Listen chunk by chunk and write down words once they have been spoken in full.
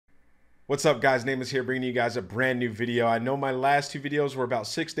What's up, guys? Nameless here, bringing you guys a brand new video. I know my last two videos were about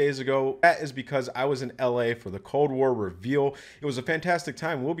 6 days ago. That is because I was in LA for the Cold War reveal. It was a fantastic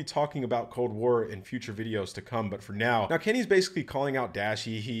time. We'll be talking about Cold War in future videos to come, but for now Kenny's basically calling out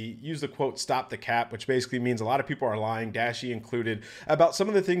Dashy. He used the quote, "stop the cap," which basically means a lot of people are lying, Dashy included, about some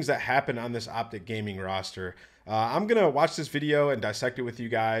of the things that happen on this OpTic gaming roster. I'm gonna watch this video and dissect it with you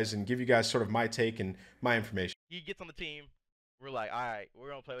guys and give you guys sort of my take and my information. He gets on the team. We're like, all right, we're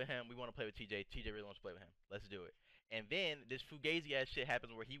gonna play with him. We want to play with TJ. TJ really wants to play with him. Let's do it. And then this fugazi ass shit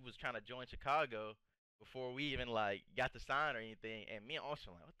happens where he was trying to join Chicago before we even like got the sign or anything. And me and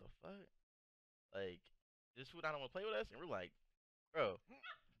Austin were like, what the fuck? Like, this fool don't want to play with us? And we're like, bro,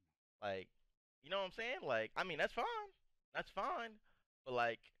 like, you know what I'm saying? Like, I mean, that's fine. That's fine. But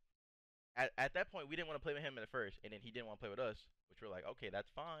like, at that point, we didn't want to play with him at first, and then he didn't want to play with us, which we're like, okay,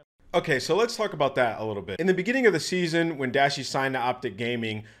 that's fine. Okay, so let's talk about that a little bit. In the beginning of the season, when Dashy signed to OpTic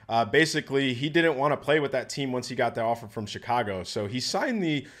Gaming, basically he didn't want to play with that team once he got the offer from Chicago. So he signed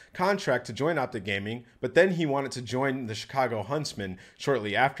the contract to join OpTic Gaming, but then he wanted to join the Chicago Huntsmen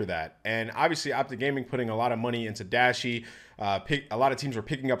shortly after that. And obviously OpTic Gaming putting a lot of money into Dashy. A lot of teams were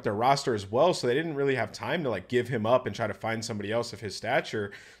picking up their roster as well, so they didn't really have time to like give him up and try to find somebody else of his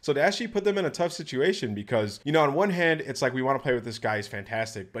stature. So Dashy put them in a tough situation because, you know, on one hand, it's like we want to play with this guy, he's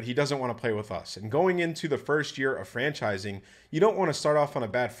fantastic, but he doesn't want to play with us. And going into the first year of franchising, you don't want to start off on a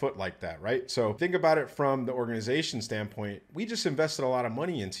bad foot like that, right? So think about it from the organization standpoint. We just invested a lot of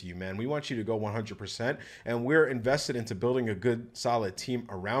money into you, man. We want you to go 100%, and we're invested into building a good, solid team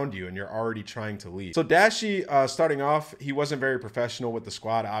around you, and you're already trying to lead. So Dashy, starting off, he wasn't very professional with the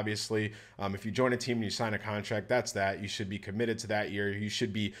squad, obviously. If you join a team and you sign a contract, that's that. You should be committed to that year. You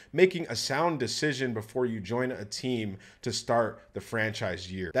should be making a sound decision before you join a team to start the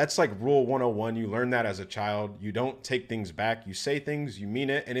franchise year. That's like rule 101. You learn that as a child. You don't take things back. You say things, you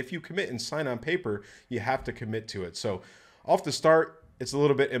mean it. And if you commit and sign on paper, you have to commit to it. So off the start, it's a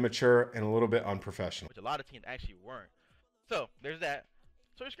little bit immature and a little bit unprofessional. Which a lot of teams actually weren't. So there's that.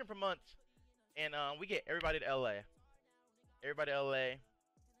 So we're screen for months. And we get everybody to LA. Everybody to LA.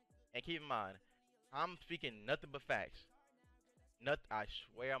 And keep in mind, I'm speaking nothing but facts. I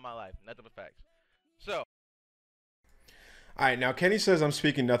swear on my life, nothing but facts. So all right, now Kenny says I'm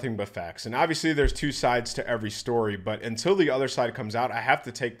speaking nothing but facts, and obviously there's two sides to every story, but until the other side comes out, I have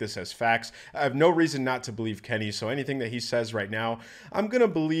to take this as facts. I have no reason not to believe Kenny, so anything that he says right now, I'm going to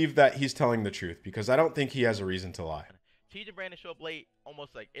believe that he's telling the truth, because I don't think he has a reason to lie. TJ and Brandon show up late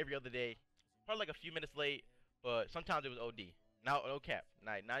almost like every other day, probably like a few minutes late, but sometimes it was OD. Now, no cap,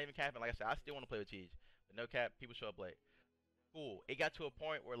 not even capping. Like I said, I still want to play with TJ, but no cap, people show up late. Cool. It got to a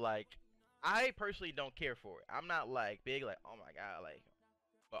point where like, I personally don't care for it. I'm not like big, like, oh my god, like,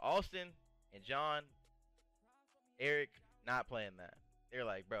 but Austin and John, Eric, not playing that. They're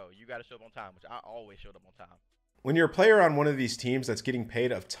like, bro, you got to show up on time, which I always showed up on time. When you're a player on one of these teams that's getting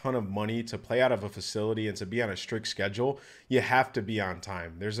paid a ton of money to play out of a facility and to be on a strict schedule, you have to be on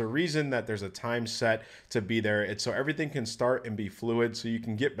time. There's a reason that there's a time set to be there. It's so everything can start and be fluid so you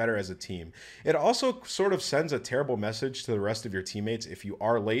can get better as a team. It also sort of sends a terrible message to the rest of your teammates if you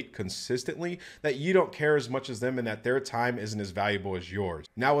are late consistently, that you don't care as much as them and that their time isn't as valuable as yours.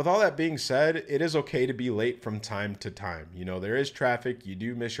 Now, with all that being said, it is okay to be late from time to time. You know, there is traffic. You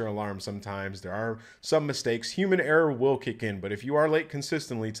do miss your alarm sometimes. There are some mistakes. Human error will kick in, but if you are late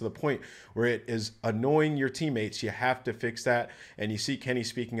consistently to the point where it is annoying your teammates, you have to fix that. And you see Kenny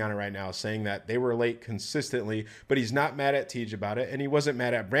speaking on it right now, saying that they were late consistently, but he's not mad at Tej about it, and he wasn't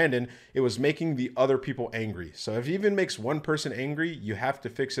mad at Brandon. It was making the other people angry. So if it even makes one person angry, you have to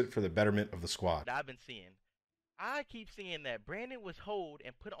fix it for the betterment of the squad. I've been seeing, I keep seeing that Brandon was hold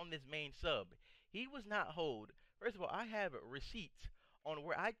and put on this main sub. He was not hold. First of all, I have receipts on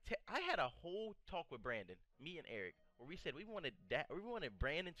where I had a whole talk with Brandon, me and Eric, where we said we wanted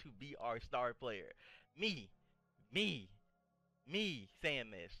Brandon to be our star player. Me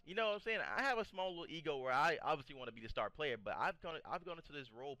saying this. You know what I'm saying? I have a small little ego where I obviously want to be the star player, but I've gone into this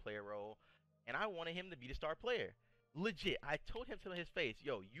role player role, and I wanted him to be the star player. Legit, I told him to his face,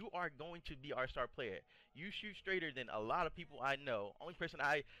 yo, you are going to be our star player. You shoot straighter than a lot of people I know. Only person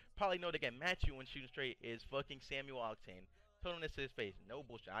I probably know that can match you when shooting straight is fucking Samuel Octane. Told him this to his face. No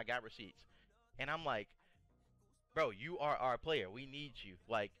bullshit. I got receipts. And I'm like, bro, you are our player. We need you.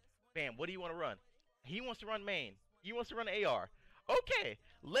 Like, fam, what do you want to run? He wants to run main. He wants to run AR. Okay,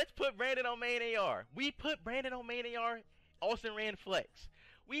 let's put Brandon on main AR. We put Brandon on main AR. Austin ran flex.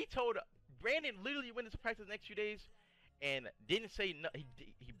 We told Brandon literally went into practice the next few days and didn't say no.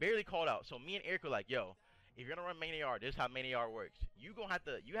 He barely called out. So me and Eric were like, yo, if you're gonna run main AR, this is how main AR works. You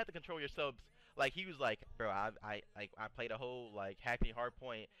have to control your subs Like he was like, bro, I played a whole like Hackney hard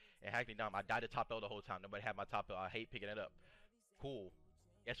point and Hackney Dom. I died to top L the whole time. Nobody had my top L. I hate picking it up. Cool.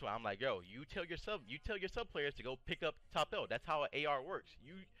 Guess what? I'm like, yo, you tell your sub players to go pick up top L. That's how an AR works.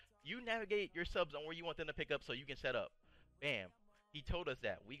 You navigate your subs on where you want them to pick up so you can set up. Bam. He told us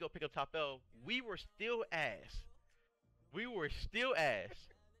that. We go pick up top L. We were still ass. We were still ass.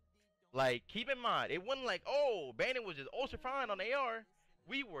 Like, keep in mind, it wasn't like, oh, Brandon was just ultra fine on AR.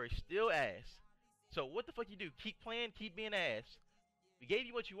 We were still ass. So what the fuck you do? Keep playing, keep being ass. We gave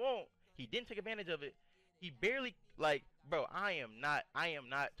you what you want. He didn't take advantage of it. He barely like, bro. I am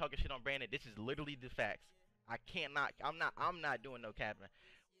not talking shit on Brandon. This is literally the facts. I'm not doing no capping.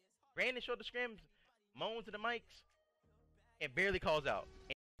 Brandon showed the scrims, moans to the mics, and barely calls out.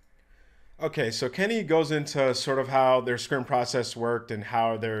 Okay, so Kenny goes into sort of how their scrim process worked and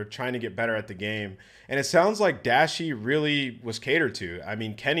how they're trying to get better at the game. And it sounds like Dashy really was catered to. I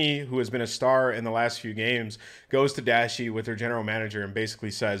mean, Kenny, who has been a star in the last few games, goes to Dashy with their general manager and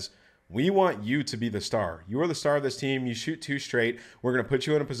basically says, we want you to be the star. You are the star of this team. You shoot 2 straight. We're going to put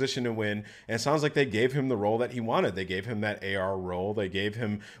you in a position to win. And it sounds like they gave him the role that he wanted. They gave him that AR role. They gave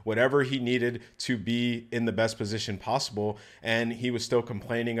him whatever he needed to be in the best position possible. And he was still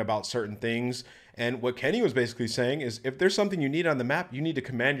complaining about certain things. And what Kenny was basically saying is if there's something you need on the map, you need to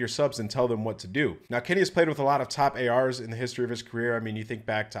command your subs and tell them what to do. Now, Kenny has played with a lot of top ARs in the history of his career. I mean, you think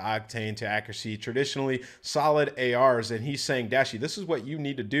back to Octane, to Accuracy, traditionally solid ARs. And he's saying, Dashy, this is what you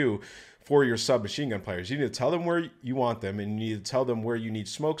need to do for your submachine gun players. You need to tell them where you want them, and you need to tell them where you need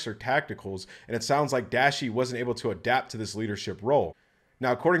smokes or tacticals. And it sounds like Dashy wasn't able to adapt to this leadership role.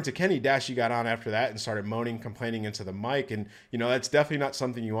 Now, according to Kenny, Dashy got on after that and started moaning, complaining into the mic. And, you know, that's definitely not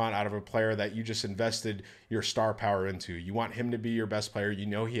something you want out of a player that you just invested your star power into. You want him to be your best player. You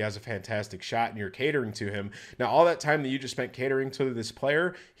know he has a fantastic shot and you're catering to him. Now, all that time that you just spent catering to this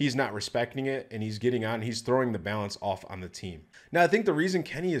player, he's not respecting it and he's getting on. He's throwing the balance off on the team. Now, I think the reason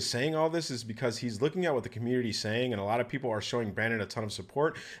Kenny is saying all this is because he's looking at what the community is saying, and a lot of people are showing Brandon a ton of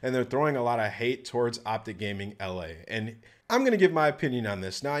support, and they're throwing a lot of hate towards OpTic Gaming LA. And I'm going to give my opinion on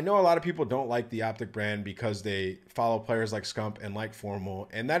this. Now, I know a lot of people don't like the OpTic brand because they follow players like Scump and like Formal,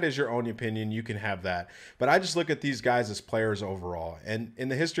 and that is your own opinion. You can have that. But I just look at these guys as players overall. And in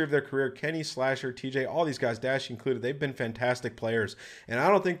the history of their career, Kenny, Slasher, TJ, all these guys, Dash included, they've been fantastic players. And I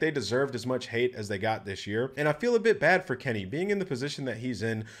don't think they deserved as much hate as they got this year. And I feel a bit bad for Kenny being in the position that he's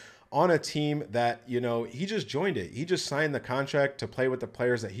in on a team that, you know, he just joined it. He just signed the contract to play with the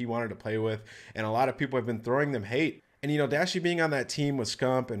players that he wanted to play with. And a lot of people have been throwing them hate. And, you know, Dashy being on that team with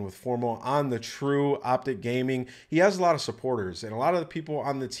Scump and with Formal on the true OpTic Gaming, he has a lot of supporters. And a lot of the people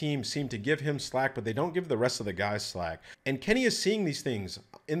on the team seem to give him slack, but they don't give the rest of the guys slack. And Kenny is seeing these things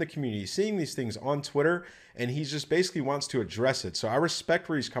in the community, seeing these things on Twitter, and he just basically wants to address it. So I respect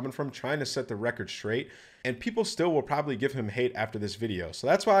where he's coming from, trying to set the record straight. And people still will probably give him hate after this video. So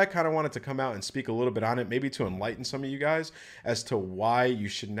that's why I kind of wanted to come out and speak a little bit on it, maybe to enlighten some of you guys as to why you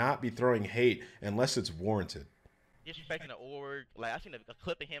should not be throwing hate unless it's warranted. Disrespecting the org. Like I seen a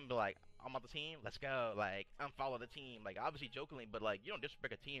clip of him be like, "I'm on the team, let's go." Like unfollow the team. Like obviously jokingly, but like you don't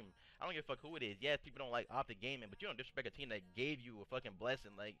disrespect a team. I don't give a fuck who it is. Yes, people don't like OpTic Gaming, but you don't disrespect a team that gave you a fucking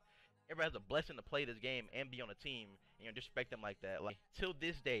blessing. Like everybody has a blessing to play this game and be on a team, and you don't disrespect them like that. Like till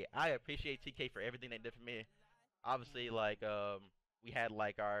this day, I appreciate TK for everything they did for me. Obviously, like we had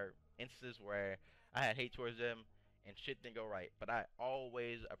like our instances where I had hate towards them and shit didn't go right, but I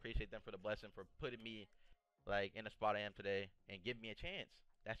always appreciate them for the blessing for putting me like in the spot I am today and give me a chance.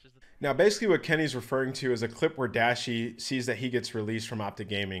 That's just now basically what Kenny's referring to is a clip where Dashy sees that he gets released from OpTic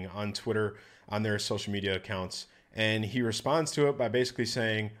Gaming on Twitter on their social media accounts, and he responds to it by basically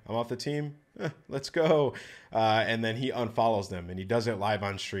saying, "I'm off the team, let's go," and then he unfollows them and he does it live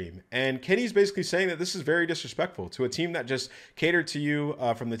on stream. And Kenny's basically saying that this is very disrespectful to a team that just catered to you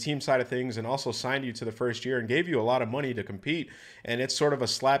from the team side of things and also signed you to the first year and gave you a lot of money to compete. And it's sort of a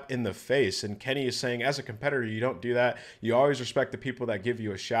slap in the face. And Kenny is saying, as a competitor, you don't do that. You always respect the people that give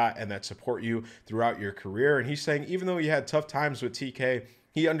you a shot and that support you throughout your career. And he's saying, even though you had tough times with TK,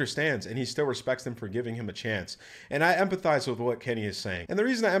 he understands and he still respects them for giving him a chance. And I empathize with what Kenny is saying. And the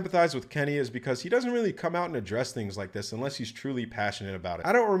reason I empathize with Kenny is because he doesn't really come out and address things like this unless he's truly passionate about it.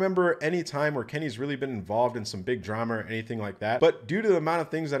 I don't remember any time where Kenny's really been involved in some big drama or anything like that. But due to the amount of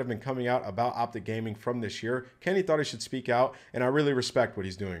things that have been coming out about OpTic Gaming from this year, Kenny thought he should speak out. And I really respect what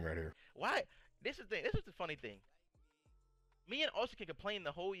he's doing right here. why. This is the funny thing. Me and Austin can complain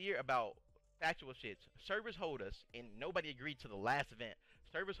the whole year about factual shits. Servers hold us, and nobody agreed to the last event.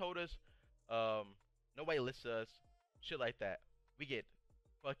 Servers hold us, nobody lists us, shit like that. We get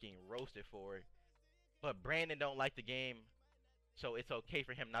fucking roasted for it. But Brandon don't like the game, So it's okay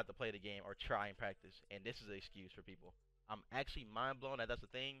for him not to play the game or try and practice. And this is an excuse for people. I'm actually mind blown that that's a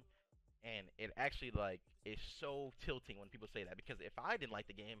thing. And it actually like is so tilting when people say that, because if I didn't like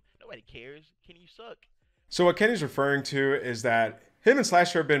the game, nobody cares. Can you suck? So what Kenny's referring to is that him and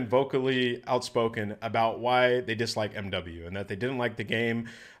Slasher have been vocally outspoken about why they dislike MW and that they didn't like the game,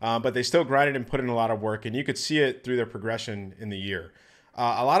 but they still grinded and put in a lot of work, and you could see it through their progression in the year.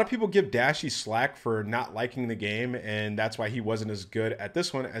 A lot of people give Dashy slack for not liking the game, and that's why he wasn't as good at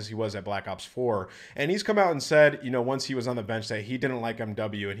this one as he was at Black Ops 4. And he's come out and said, you know, once he was on the bench that he didn't like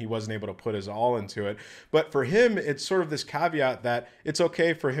MW and he wasn't able to put his all into it. But for him, it's sort of this caveat that it's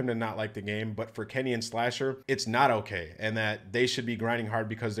okay for him to not like the game, but for Kenny and Slasher, it's not okay, and that they should be grinding hard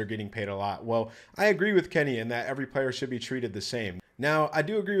because they're getting paid a lot. Well, I agree with Kenny in that every player should be treated the same. Now, I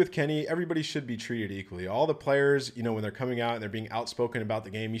do agree with Kenny. Everybody should be treated equally. All the players, you know, when they're coming out and they're being outspoken about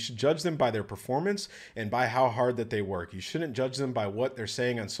the game, you should judge them by their performance and by how hard that they work. You shouldn't judge them by what they're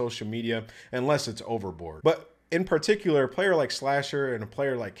saying on social media unless it's overboard. But in particular, a player like Slasher and a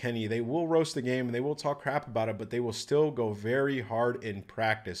player like Kenny, they will roast the game and they will talk crap about it, but they will still go very hard in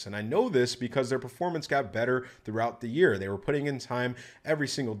practice. And I know this because their performance got better throughout the year. They were putting in time every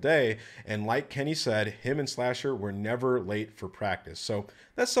single day. And like Kenny said, him and Slasher were never late for practice. So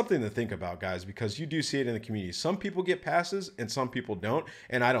that's something to think about, guys, because you do see it in the community. Some people get passes and some people don't.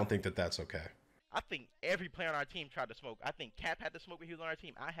 And I don't think that that's okay. I think every player on our team tried to smoke. I think Cap had to smoke when he was on our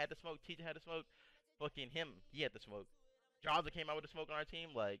team. I had to smoke. TJ had to smoke. Fucking him, he had to smoke. Jobs that came out with the smoke on our team,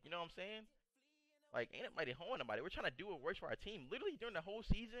 like, you know what I'm saying? Like, ain't nobody hoeing nobody. We're trying to do what works for our team. Literally during the whole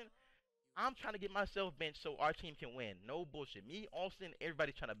season, I'm trying to get myself benched so our team can win. No bullshit. Me, Austin,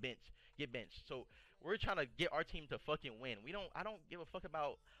 everybody's trying to get benched. So we're trying to get our team to fucking win. I don't give a fuck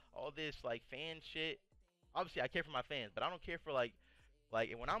about all this like fan shit. Obviously, I care for my fans, but I don't care for like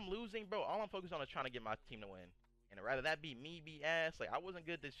when I'm losing, bro. All I'm focused on is trying to get my team to win. And rather that be me be ass. Like, I wasn't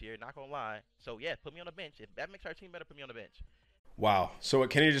good this year, not gonna lie. So yeah, put me on the bench. If that makes our team better, put me on the bench. Wow. So what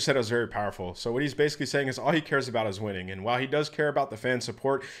Kenny just said was very powerful. So what he's basically saying is all he cares about is winning. And while he does care about the fan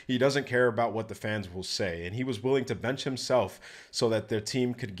support, he doesn't care about what the fans will say. And he was willing to bench himself so that their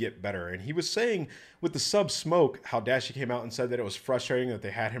team could get better. And he was saying with the sub smoke, how Dashy came out and said that it was frustrating that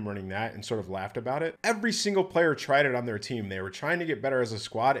they had him running that and sort of laughed about it. Every single player tried it on their team. They were trying to get better as a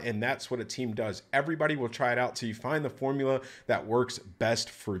squad, and that's what a team does. Everybody will try it out till you find the formula that works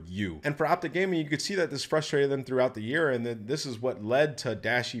best for you. And for OpTic Gaming, you could see that this frustrated them throughout the year, and then this is what led to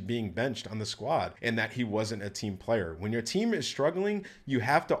Dashy being benched on the squad, and that he wasn't a team player. When your team is struggling, you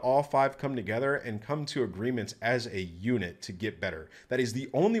have to all five come together and come to agreements as a unit to get better. That is the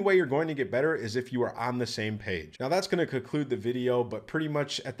only way you're going to get better, is if you are on the same page. Now that's going to conclude the video, but pretty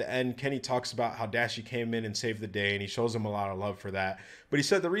much at the end, Kenny talks about how Dashy came in and saved the day, and he shows him a lot of love for that. But he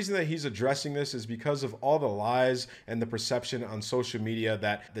said the reason that he's addressing this is because of all the lies and the perception on social media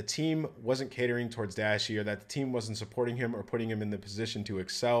that the team wasn't catering towards Dashy, or that the team wasn't supporting him or putting him in the position to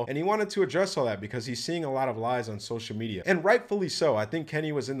excel. And he wanted to address all that because he's seeing a lot of lies on social media, and rightfully so. I think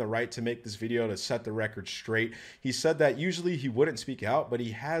Kenny was in the right to make this video to set the record straight. He said that usually he wouldn't speak out, but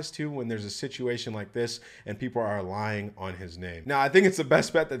he has to when there's a situation like this and people are lying on his name. Now, I think it's the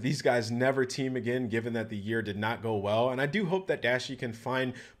best bet that these guys never team again, given that the year did not go well. And I do hope that Dashy can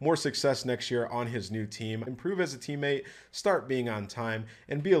find more success next year on his new team, improve as a teammate, start being on time,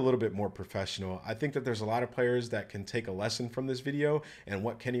 and be a little bit more professional. I think that there's a lot of players that can take a lesson from this video and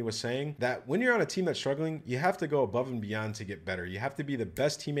what Kenny was saying, that when you're on a team that's struggling, you have to go above and beyond to get better. You have to be the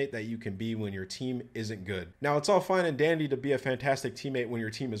best teammate that you can be when your team isn't good. Now, it's all fine and dandy to be a fantastic teammate when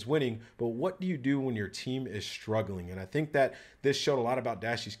your team is winning, but what do you do when your team is struggling? And I think that this showed a lot about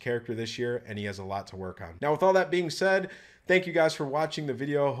Dashy's character this year, and he has a lot to work on. Now, with all that being said, thank you guys for watching the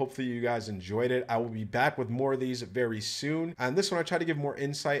video. Hopefully you guys enjoyed it. I will be back with more of these very soon. And this one, I try to give more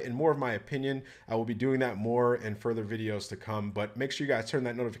insight and more of my opinion. I will be doing that more in further videos to come. But make sure you guys turn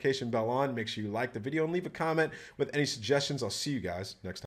that notification bell on. Make sure you like the video and leave a comment with any suggestions. I'll see you guys next time.